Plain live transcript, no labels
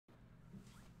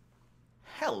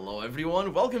Hello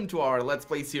everyone, welcome to our Let's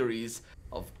Play series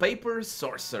of Paper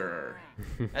Sorcerer.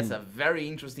 That's a very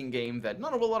interesting game that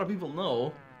not a lot of people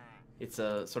know. It's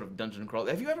a sort of dungeon crawl.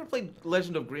 Have you ever played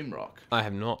Legend of Grimrock? I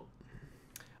have not.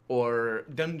 Or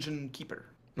Dungeon Keeper?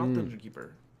 Not Dungeon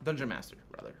Keeper, Dungeon Master,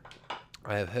 rather.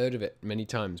 I have heard of it many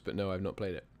times, but no, I've not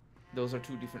played it. Those are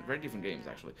two very different games,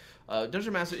 actually.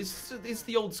 Dungeon Master is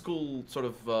the old school sort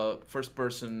of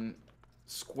first-person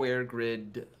square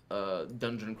grid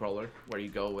dungeon crawler where you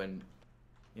go and,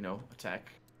 you know,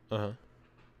 attack. You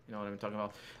know what I'm talking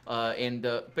about. And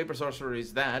Paper Sorcerer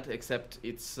is that, except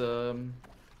it's all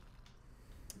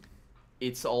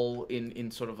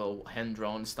in sort of a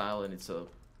hand-drawn style, and it's a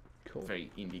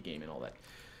very indie game and all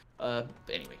that.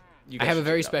 Anyway, I have a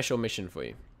very special mission for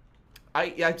you.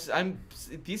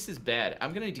 This is bad.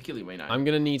 I'm gonna need to kill you right now. I'm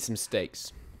gonna need some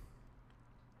steaks.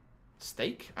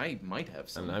 Steak? I might have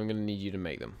some. And I'm gonna need you to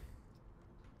make them.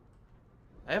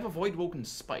 I have a void woken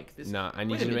spike. Nah, I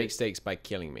need you to make steaks by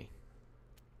killing me.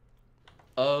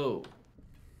 Oh.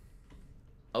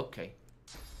 Okay.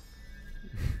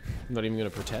 Not even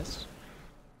gonna protest?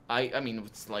 I mean,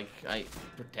 it's like I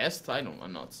protest. I don't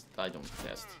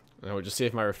test. I will just see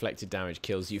if my reflected damage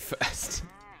kills you first.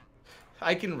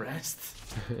 I can rest.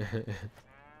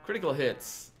 Critical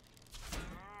hits.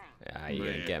 Ah, you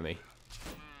gonna get me.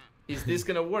 Is this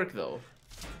gonna work though?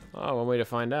 Oh, one way to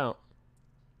find out.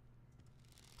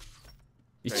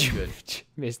 Very You good.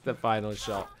 missed the final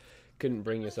shot. Couldn't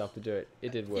bring yourself to do it.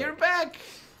 It did work. You're back.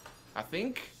 I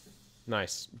think.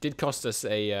 Nice. Did cost us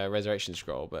a resurrection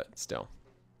scroll, but still.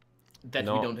 That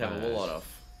Not we don't have a bad. lot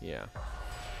of. Yeah.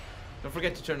 Don't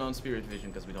forget to turn on spirit vision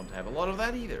because we don't have a lot of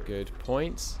that either. Good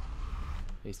point.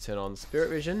 Please turn on spirit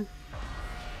vision.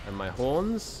 And my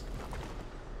horns.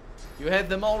 You had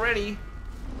them already.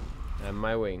 And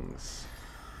my wings.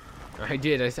 I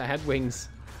did. I had wings.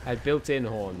 I had built-in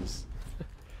horns.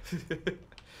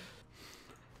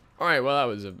 Alright, well that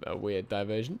was a weird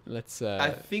diversion. Let's I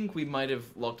think we might have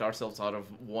locked ourselves out of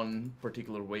one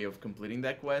particular way of completing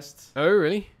that quest. Oh,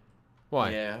 really?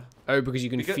 Why? Yeah. Oh, because you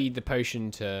can feed the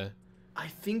potion to... I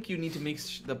think you need to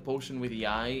mix the potion with the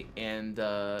eye, and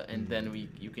then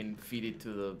you can feed it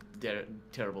to the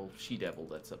terrible she-devil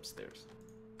that's upstairs.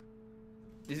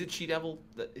 Is it she-devil?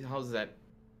 How's that?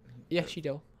 Yeah,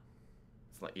 she-devil.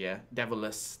 It's like, yeah,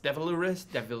 deviless.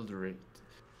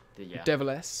 Yeah.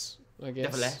 Deviless, I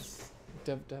guess. Deviless.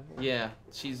 Devil. Yeah,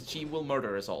 she will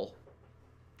murder us all.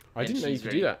 I didn't know you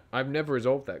could do that. I've never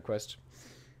resolved that quest.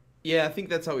 Yeah, I think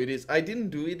that's how it is. I didn't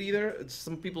do it either.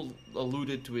 Some people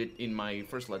alluded to it in my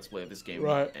first Let's Play of this game,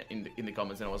 right? In the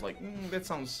comments, and I was like, that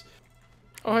sounds.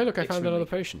 Oh, hey, look! I found another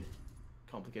potion.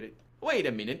 Complicated. Wait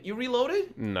a minute, you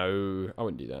reloaded? No, I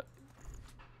wouldn't do that.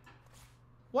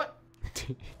 What?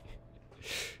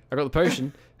 I got the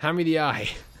potion. Hand me the eye.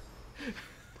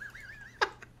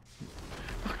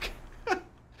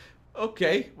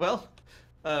 Okay. Well,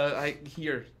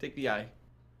 here, take the eye.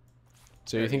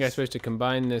 So you think I'm supposed to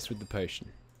combine this with the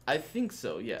potion? I think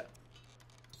so. Yeah.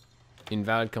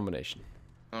 Invalid combination.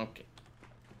 Okay.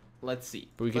 Let's see.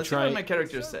 But we could Let's try. see what my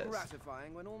character says.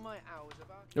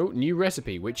 Oh, new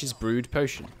recipe, which is brewed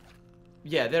potion.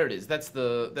 Yeah, there it is. That's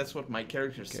what my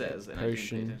character says, and I didn't pay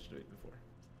Potion. attention to it before.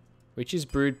 Which is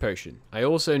brewed potion. I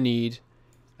also need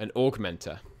an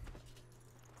augmenter.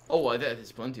 Oh,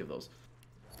 there's plenty of those.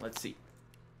 Let's see.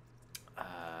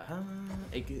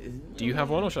 Do you have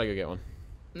one, or should I go get one?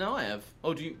 No, I have.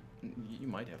 Oh, do you? You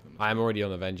might have them. I'm already on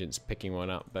the vengeance, picking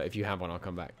one up. But if you have one, I'll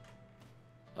come back.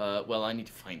 Well, I need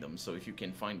to find them. So if you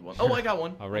can find one. Oh, I got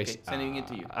one. I'll race. Okay, sending it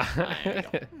to you.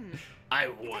 I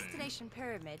won. Destination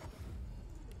pyramid.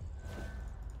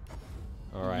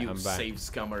 All right, You I'm back. save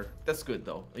scummer. That's good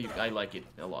though. I like it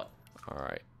a lot. All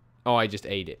right. Oh, I just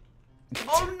ate it.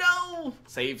 Oh no!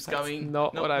 Save scumming.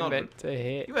 Not No, what I not meant to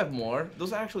hit. You have more.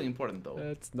 Those are actually important though.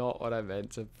 That's not what I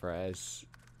meant to press.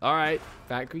 All right,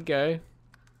 back we go.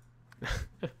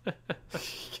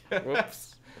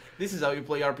 Whoops. This is how you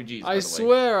play RPGs. I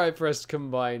swear I pressed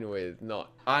combine with,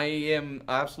 not. I am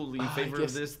absolutely in I favor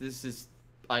guess- of this. This is,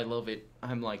 I love it.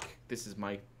 I'm like, this is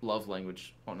my love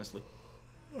language, honestly.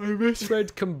 I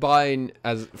misread combine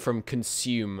as from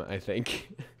consume, I think.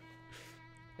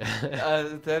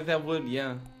 That would,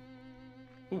 yeah.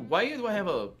 Ooh, why do I have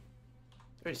a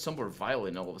very somber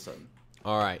violin all of a sudden?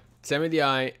 All right, send me the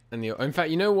eye and the. In fact,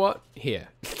 you know what? Here,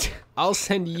 I'll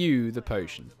send you the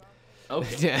potion.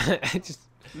 Okay.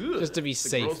 just to be It's a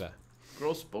safer.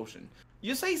 Gross potion.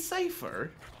 You say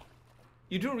safer.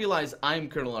 You do realize I'm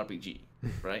Colonel RPG,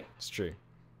 right? It's true.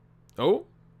 Oh,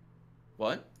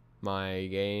 What? my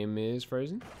game is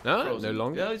frozen. No, Frozen. no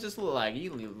longer. No, it's just a little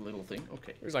laggy, little thing.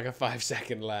 Okay. It was like a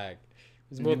 5-second lag.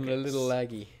 It's more than a little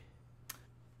laggy.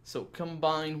 So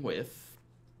combine with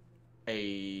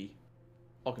a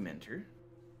augmenter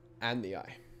And the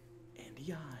eye. and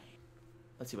the eye.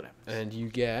 Let's see what happens. And you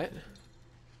get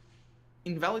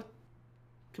Invalid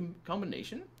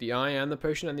combination? the eye and the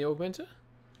potion and the augmenter?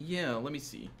 Yeah, let me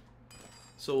see.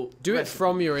 So Do it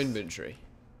from your inventory.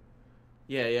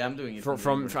 Yeah, I'm doing it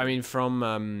From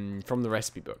the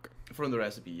recipe book. from the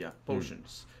recipe. Yeah,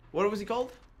 potions. What was it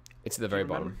called? It's at the very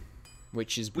remember? bottom.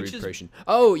 Witch's Brood Witch's- Potion.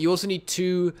 Oh, you also need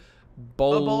 2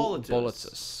 Bolatus.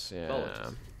 Bolatus. Yeah.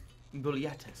 Bolatus.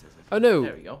 Boliates, is it? Oh no,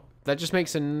 There we go. that just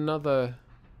makes another...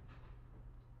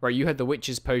 Right, you had the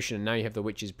Witch's Potion and now you have the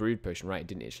Witch's Brood Potion. Right, it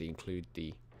didn't actually include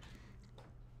the...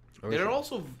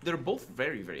 They're both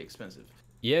very, very expensive.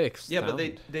 Yeah, Yeah, but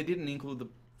they didn't include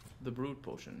the brood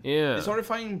potion. Yeah. This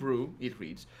horrifying brew, it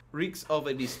reads, reeks of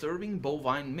a disturbing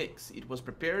bovine mix. It was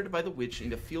prepared by the witch in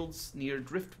the fields near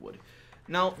Driftwood.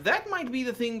 Now, that might be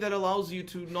the thing that allows you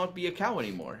to not be a cow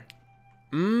anymore.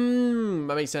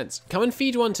 That makes sense. Come and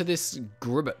feed one to this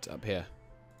gribbet up here.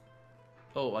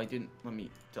 Oh, I didn't. Let me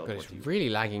tell God, you it's what to use. really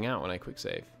lagging out when I quick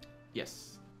save. Yes.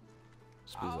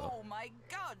 Oh my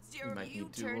God! might You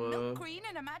need to, turn milk green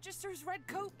and a magister's red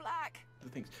coat black. The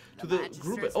things. The To the magisters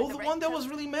group. with Oh, the the red one that was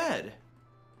coat. really mad.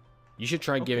 You should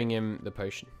try Okay. giving him the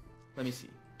potion. Let me see.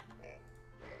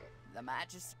 The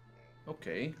magister.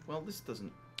 Okay. Well, this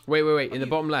doesn't. Wait. In the you-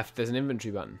 bottom left, there's an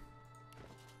inventory button.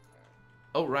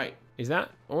 Oh, right. Is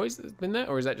that always been there,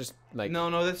 or is that just like No,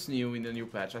 that's new in the new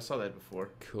patch. I saw that before.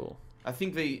 cool? I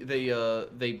think they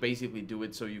basically do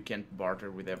it so you can't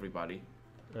barter with everybody.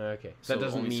 Okay. So that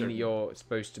doesn't only mean certain- that you're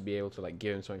supposed to be able to like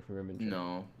give him something from your inventory.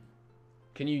 No.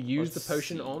 Can you use Let's the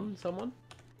potion see. on someone?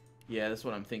 Yeah, that's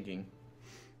what I'm thinking.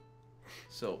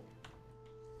 So.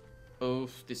 Oh,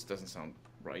 this doesn't sound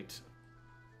right.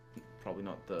 Probably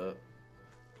not the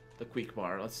quick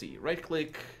bar. Let's see. Right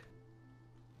click.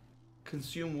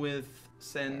 Consume with.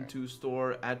 Send to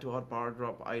store. Add to hotbar.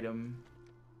 Drop item.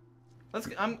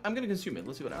 I'm gonna consume it.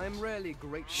 Let's see what happens. I'm rarely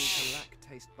grateful to lack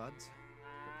taste buds.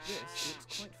 But this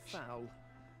looks quite foul.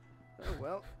 Oh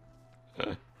well.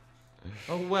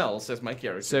 Oh well, says my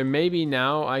character. So maybe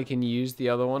now I can use the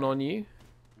other one on you.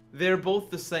 They're both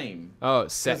the same. Oh,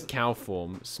 set Does- cow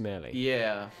form, smelly.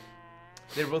 Yeah.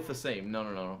 They're both the same.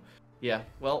 No. Yeah.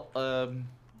 Well,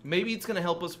 maybe it's gonna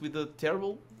help us with the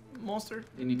terrible monster.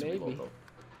 You need to Maybe. reload though.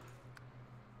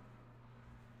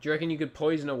 Do you reckon you could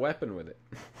poison a weapon with it?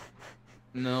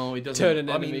 No, it doesn't. Turn an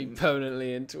I enemy mean,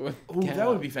 permanently into a ooh, cow. that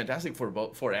would be fantastic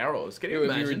for arrows. Can It you would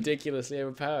be imagine? ridiculously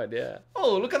overpowered, yeah.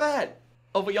 Oh, look at that!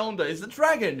 Over yonder is the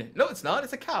dragon. No, it's not.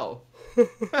 It's a cow.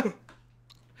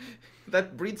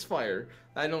 That breathes fire.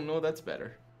 I don't know. That's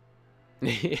better.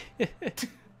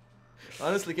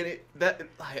 Honestly, can it? That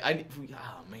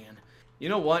oh man. You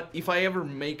know what? If I ever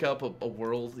make up a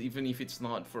world, even if it's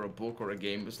not for a book or a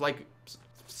game, it's like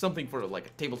something for like a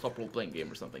tabletop role-playing game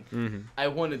or something. I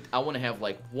want to have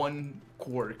like one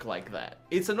quirk like that.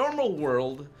 It's a normal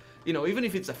world, you know, even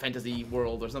if it's a fantasy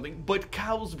world or something. But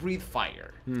cows breathe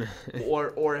fire,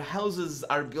 or houses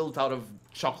are built out of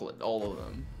chocolate, all of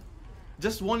them.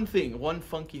 Just one thing, one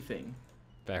funky thing.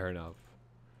 Fair enough.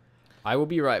 I will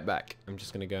be right back. I'm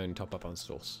just going to go and top up on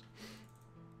sauce.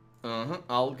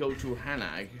 I'll go to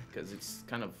Hanag because it's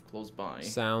kind of close by.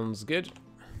 Sounds good.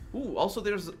 Ooh, also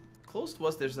there's close to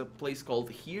us. There's a place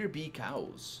called Here Be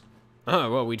Cows.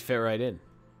 Oh, well, we'd fit right in.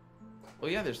 Oh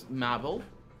yeah, there's Mabel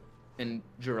and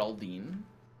Geraldine.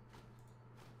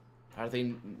 Are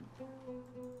they?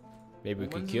 Maybe we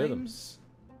could women's cure them. names?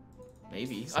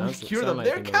 Maybe. I mean, Sounds- cure sound them. like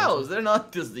They're they're cows. They're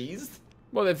not diseased.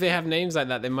 Well, if they have names like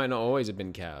that, they might not always have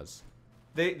been cows.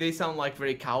 They sound like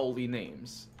very cowly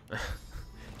names.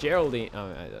 Geraldine.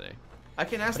 Oh, I don't know. I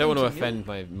can ask. I don't want them to to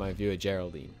offend my viewer,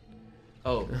 Geraldine.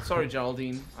 Oh, sorry,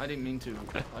 Geraldine. I didn't mean to.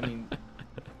 I mean,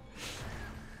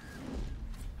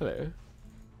 Hello.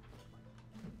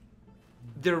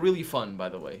 they're really fun, by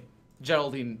the way.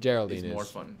 Geraldine Geraldine is more is.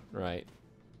 fun. Right.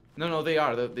 No, they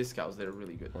are. These cows, they're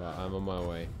really good. Well, I'm on my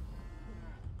way.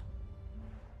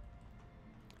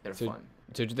 They're So- fun.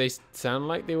 So do they sound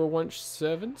like they were once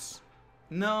servants?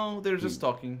 No, they're just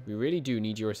talking. We really do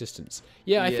need your assistance.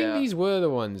 Yeah, I Yeah. think these were the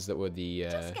ones that were the...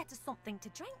 Just get us something to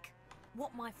drink.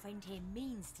 What my friend here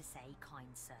means to say, kind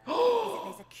sir, is that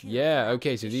there's a cure Yeah, for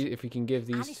okay, so ambition. if we can give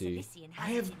these Alice two... Elysian I has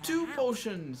it have in her 2 house.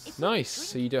 potions. If we Nice, drink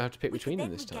so you don't have to pick we could between them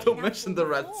then this time. regain Don't our mention the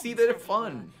former rats. See, forms, they're as it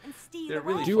fun. were, and steal They're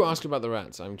away. really Do fun. ask about the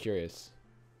rats, I'm curious.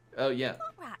 Oh yeah.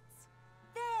 What rats?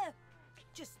 They're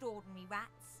just ordinary rats.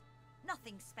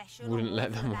 Nothing special. or Wouldn't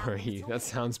let awful them about worry them you. at That all.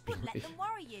 soun's Wouldn't let belief. them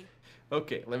worry you.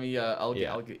 Okay, let me. I'll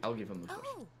Yeah. give them the.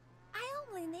 Oh, I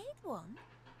only need one.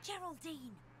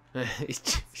 Geraldine. It's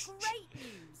That's just- great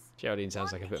Geraldine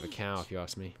sounds like a bit of a cow, if you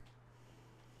ask me.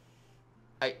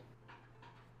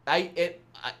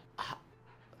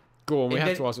 Go on, we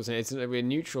have to ask what's in it. We're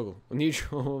neutral,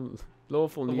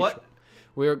 lawful neutral. What?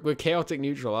 We're chaotic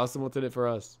neutral. Ask them what's in it for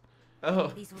us. Oh.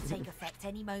 These will take effect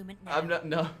any moment now. I'm not.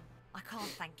 No. I can't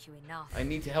thank you enough. I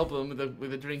need to help them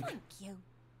with a drink. Thank you.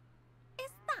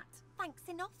 Is that thanks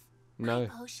enough? No. My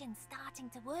potion's starting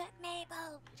to work,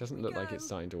 Mabel. It doesn't look like it's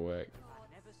starting to work.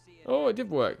 Oh, it did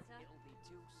work.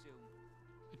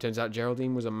 It turns out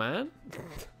Geraldine was a man.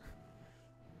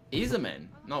 Is a man.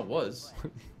 No, was.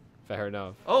 Fair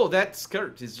enough. Oh, that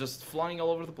skirt is just flying all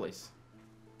over the place.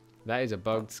 That is a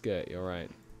bugged skirt. You're right.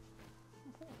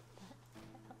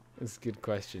 That's a good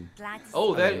question. Glad to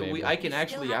Oh, see that you. I can You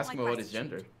actually still have ask my him about his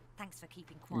gratitude. gender. Thanks for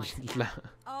keeping quiet.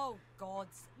 Oh,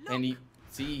 gods. Look. And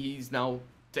he's now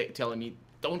telling me,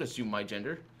 don't assume my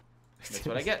gender. That's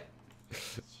what I get.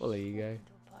 Well, there you go.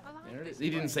 There it is. He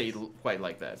didn't say it quite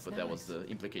like that, but that was the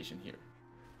implication here.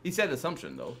 He said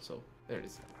assumption though, so there it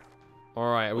is.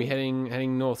 All right, are we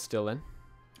heading north still then?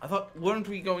 I thought, weren't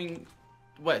we going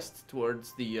west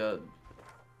towards the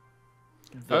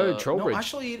Troll no, Bridge.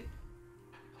 actually,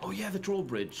 oh yeah, the Troll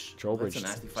Bridge. Troll Bridge That's a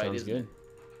nasty fight, sounds isn't good. it?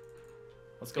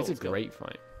 Let's go. It's let's a go. great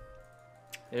fight.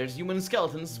 There's human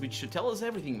skeletons, which should tell us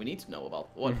everything we need to know about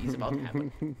what is about to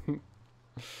happen.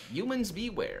 Humans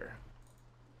beware.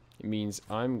 It means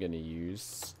I'm gonna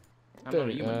use I'm not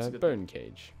a human, it's good. Bone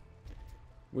Cage.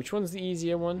 Which one's the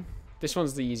easier one? This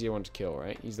one's the easier one to kill,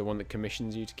 right? He's the one that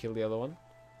commissions you to kill the other one.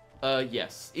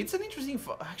 Yes. It's an interesting.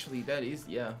 Actually, that is,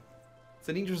 yeah. It's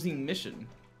an interesting mission.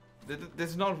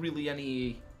 There's not really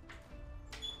any.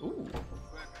 Ooh.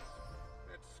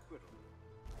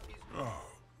 Oh,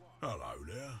 hello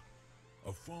there.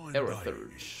 A fine Error day.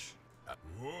 Thurge.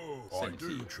 Whoa, I Same to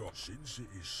do you. try. Since it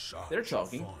is such They're a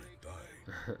talking. fine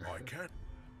day, I can.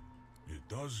 It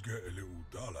does get a little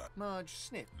duller. Marge,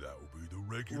 snip. That'll be the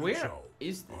regular Where show.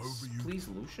 is this? Over you. Please,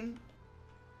 Lucian.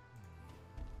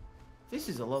 This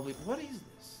is a lovely. What is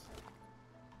this?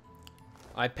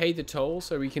 I paid the toll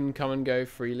so we can come and go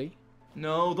freely.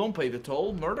 No, don't pay the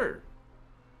toll. Murder.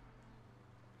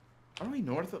 Are we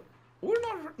north of? We're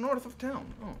not north of town.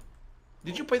 Oh.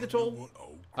 Did you pay the toll? What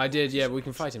old I did, yeah. We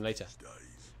can fight him later.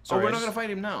 days. Sorry, Oh, we're I not just- gonna fight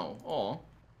him now. Oh.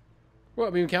 Well, I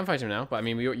mean, we can fight him now, but I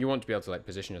mean, you want to be able to like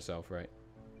position yourself, right?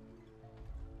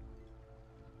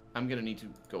 I'm gonna need to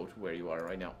go to where you are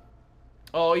right now.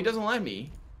 Oh, he doesn't let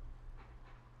me.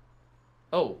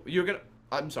 Oh, you're gonna.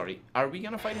 I'm sorry. Are we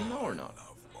gonna fight him now or not?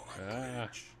 Ah.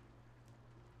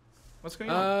 What's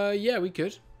going on? Yeah, we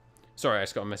could. Sorry, I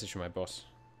just got a message from my boss.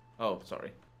 Oh,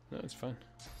 sorry. No, it's fine.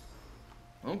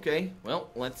 Okay. Well,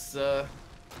 let's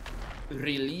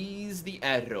release the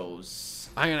arrows.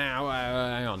 Hang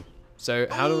on. So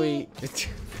how do we?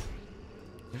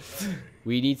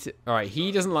 We need to. All right,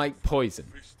 he doesn't like poison.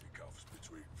 Fisticuffs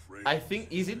between friends. I think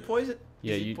is it poison?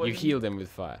 Yeah, Is it you poison? healed him with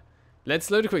fire.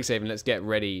 Let's load a quick save and let's get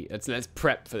ready. Let's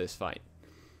prep for this fight.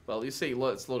 Well, you say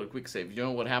let's load a quick save. You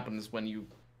know what happens when you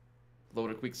load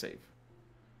a quick save?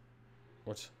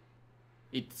 What?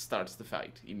 It starts the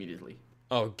fight immediately.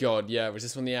 Oh god, yeah. Was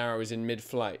this when the arrow was in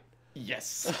mid-flight?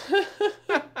 Yes.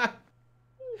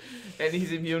 And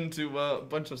he's immune to a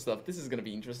bunch of stuff. This is gonna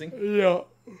be interesting. Yeah.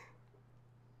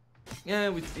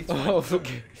 Yeah, it's Oh, fine.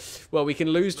 okay. Well, we can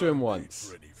lose to him once.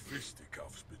 For any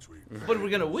fisticuffs between But we're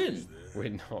gonna win. We're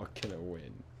not gonna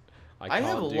win. I have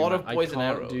can't a do lot ma- of poison I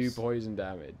can't arrows. do poison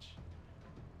damage.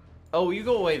 Oh, you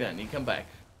go away then. You come back.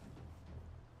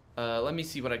 Let me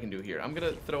see what I can do here. I'm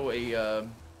gonna throw a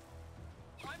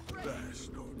That's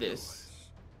not this. nice.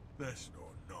 That's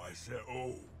not nice at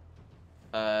all.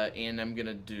 And I'm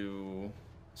gonna do.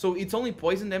 So it's only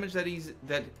poison damage that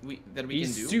we can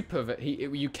He's do. super.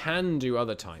 You can do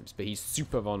other types, but he's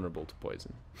super vulnerable to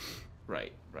poison.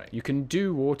 Right, right. You can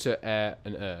do water, air,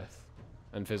 and earth,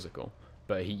 and physical,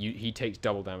 but he takes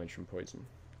double damage from poison.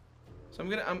 So I'm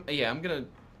gonna.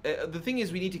 The thing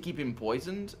is, we need to keep him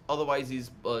poisoned. Otherwise,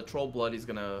 his troll blood is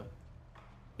gonna.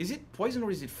 Is it poison or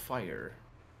is it fire?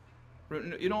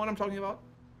 You know what I'm talking about?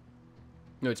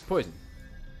 No, it's poison.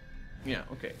 Yeah.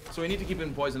 Okay. So we need to keep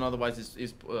him poisoned. Otherwise,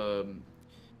 his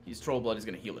troll blood is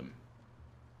gonna heal him.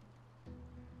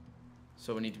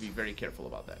 So we need to be very careful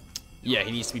about that. Yeah,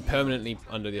 he needs to be permanently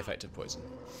under the effect of poison.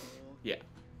 Yeah.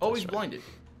 Oh, he's right. blinded.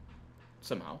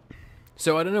 Somehow.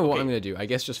 So I don't know what Okay. I'm gonna do. I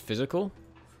guess just physical.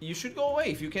 You should go away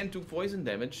if you can't do poison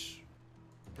damage.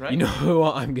 Right? You know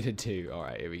what I'm gonna do? All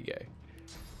right, here we go.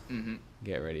 Mm-hmm.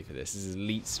 Get ready for this. This is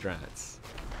elite strats.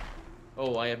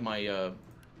 Oh, I have my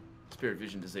spirit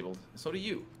vision disabled. So do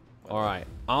you. All right,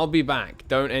 I'll be back.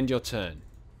 Don't end your turn.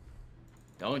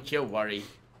 Don't you worry.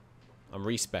 I'm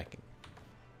respecking.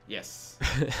 Yes.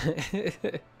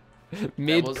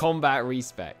 Mid-combat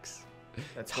respecs.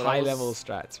 That's what I was High-level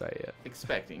strats right here.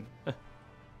 expecting.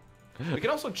 We can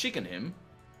also chicken him.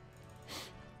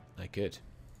 I could.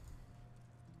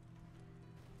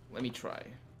 Let me try.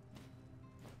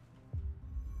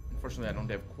 Unfortunately, I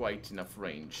don't have quite enough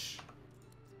range.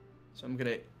 So I'm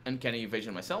gonna uncanny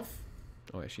evasion myself.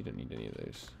 Oh, actually, don't need any of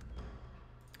those.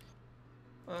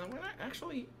 Well,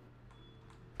 actually,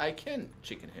 I can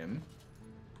chicken him.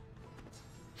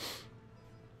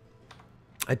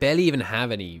 I barely even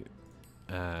have any.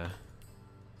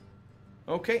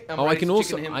 Okay. I'm Oh, ready to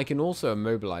chicken him. I can also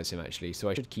immobilize him actually, so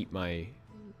I should keep my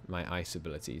ice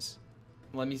abilities.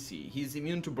 Let me see. He's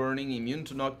immune to burning, immune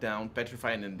to knockdown,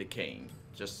 petrifying, and decaying.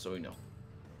 Just so you know,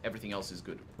 everything else is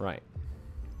good. Right.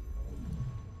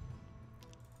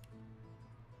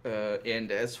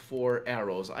 And as for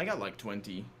arrows, I got like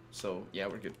 20, so yeah,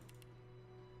 we're good.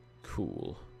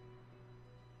 Cool.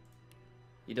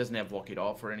 He doesn't have walk it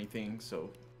off or anything, so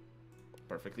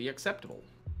perfectly acceptable.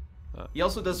 He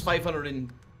also does 500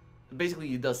 and basically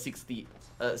he does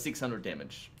 600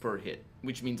 damage per hit,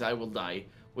 which means I will die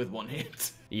with one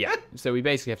hit. Yeah. So we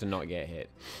basically have to not get hit.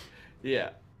 Yeah.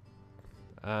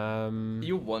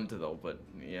 You want to though, but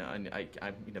yeah, I'm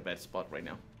in a bad spot right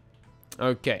now.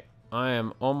 Okay. I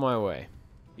am on my way.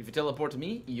 If you teleport to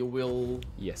me, you will.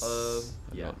 Yes.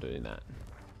 I'm yeah. not doing that.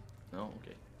 No,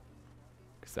 okay.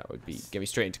 Because that would get me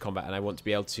straight into combat, and I want to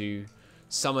be able to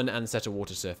summon and set a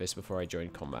water surface before I join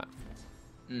combat.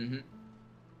 Mm-hmm.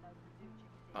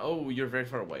 Oh, you're very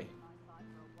far away.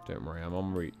 Don't worry, I'm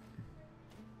en route.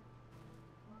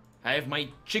 I have my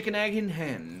chicken egg in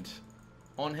hand.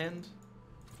 On hand?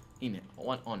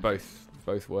 On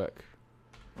Both work.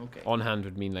 Okay. On hand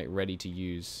would mean like ready to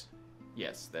use.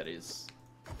 Yes, that's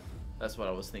what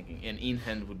I was thinking. And in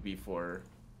hand would be for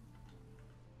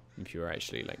If you were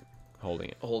actually like holding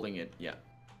it. holding it, yeah.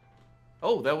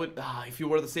 Oh, that would if you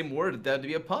were the same word, that'd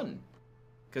be a pun.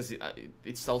 Because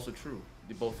it's also true.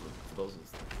 Both of those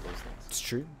things. It's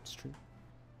true. It's true.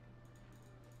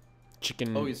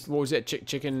 Chicken. Oh, what was it?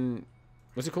 Chicken.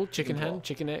 What's it called? Chicken hand.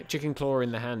 Chicken claw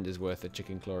in the hand is worth a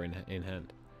chicken claw in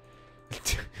hand.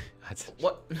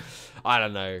 What? I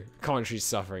don't know. Commentary's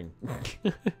suffering.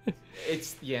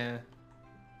 It's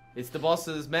the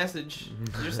boss's message.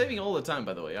 You're saving all the time,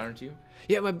 by the way, aren't you?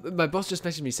 Yeah, my boss just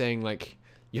messaged me saying like,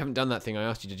 you haven't done that thing I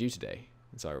asked you to do today.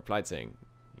 And so I replied saying,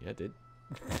 yeah, I did.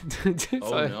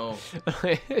 Oh no.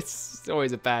 It's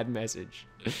always a bad message.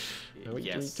 What are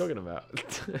you talking about?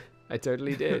 I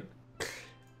totally did.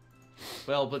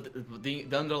 Well, but the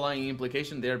underlying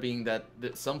implication there being that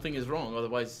something is wrong,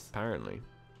 otherwise. Apparently,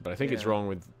 but I think it's wrong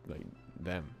with like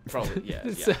them. Probably, yeah.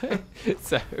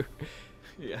 So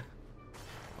yeah.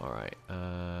 All right. So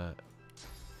I'm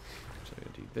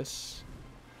gonna do this,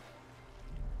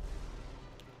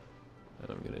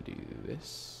 and I'm gonna do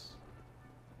this.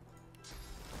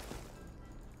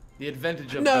 The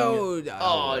advantage of no. being...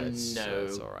 Oh no.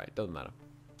 It's all right. Doesn't matter.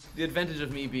 The advantage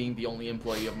of me being the only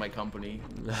employee of my company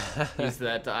is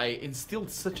that I instilled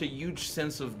such a huge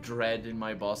sense of dread in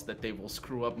my boss that they will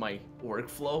screw up my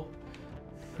workflow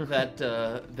that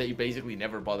they basically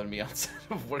never bother me outside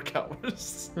of work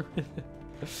hours.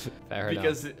 Fair enough.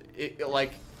 Because it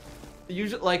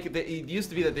used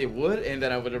to be that they would, and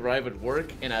then I would arrive at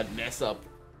work and I'd mess up.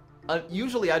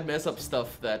 Usually I'd mess up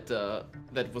stuff that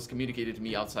that was communicated to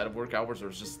me outside of work hours, or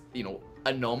just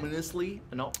anomalously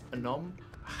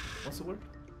what's the word?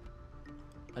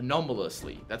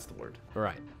 Anomalously, that's the word.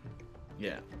 Right.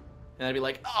 Yeah. And I'd be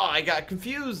like, oh, I got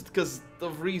confused because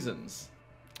of reasons.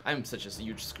 I'm such a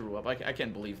huge screw up. I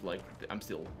can't believe like I'm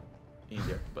still in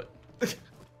there, but.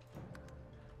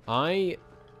 I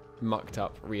mucked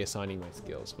up reassigning my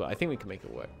skills, but I think we can make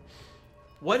it work.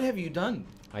 What have you done?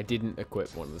 I didn't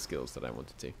equip one of the skills that I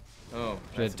wanted to. Oh.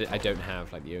 I don't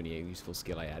have like the only useful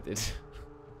skill I added.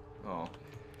 Oh.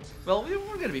 Well,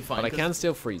 we're gonna be fine. But I can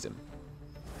still freeze him.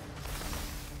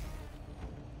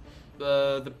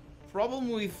 The problem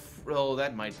with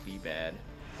that might be bad.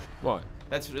 What?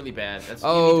 That's really bad. That's you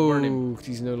need to burn him.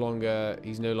 He's no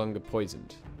longer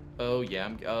poisoned. Oh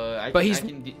yeah.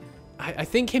 I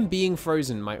think him being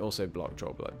frozen might also block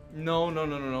draw blood.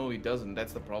 No, he doesn't.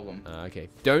 That's the problem. Okay.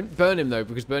 Don't burn him though,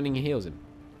 because burning heals him.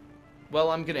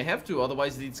 Well, I'm gonna have to,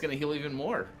 otherwise it's gonna heal even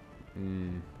more.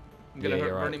 I'm gonna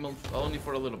burn him only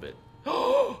for a little bit.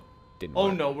 Didn't oh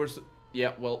work. no,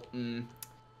 well.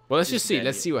 Well, let's just see.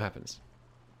 Let's see what happens.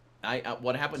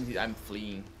 What happened? I'm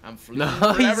fleeing. No,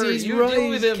 forever. he's You running. deal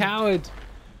with He's a him. coward.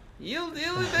 You'll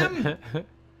deal with him.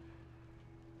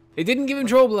 It didn't give him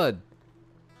troll blood.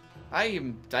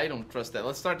 I don't trust that.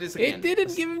 Let's start this again. It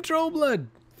didn't give him troll blood.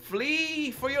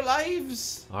 Flee for your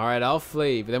lives! All right, I'll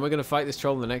flee. But then we're going to fight this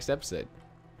troll in the next episode.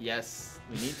 Yes,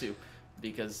 we need to.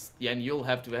 Because, yeah, and you'll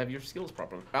have to have your skills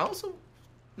proper. I also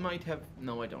might have...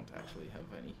 No, I don't actually have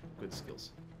any good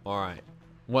skills. All right.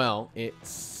 Well,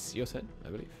 it's your turn, I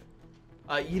believe.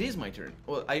 It is my turn.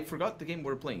 Well, I forgot the game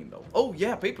we're playing, though. Oh,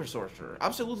 yeah, Paper Sorcerer.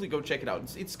 Absolutely go check it out.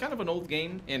 It's kind of an old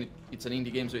game, and it's an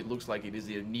indie game, so it looks like it is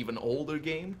an even older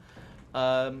game.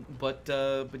 But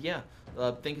yeah,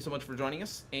 thank you so much for joining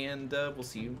us, and we'll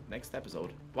see you next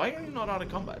episode. Why are you not out of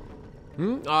combat?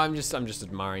 Oh, I'm just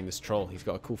admiring this troll. He's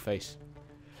got a cool face.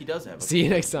 He does have a... See you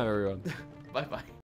next time, everyone. Bye-bye.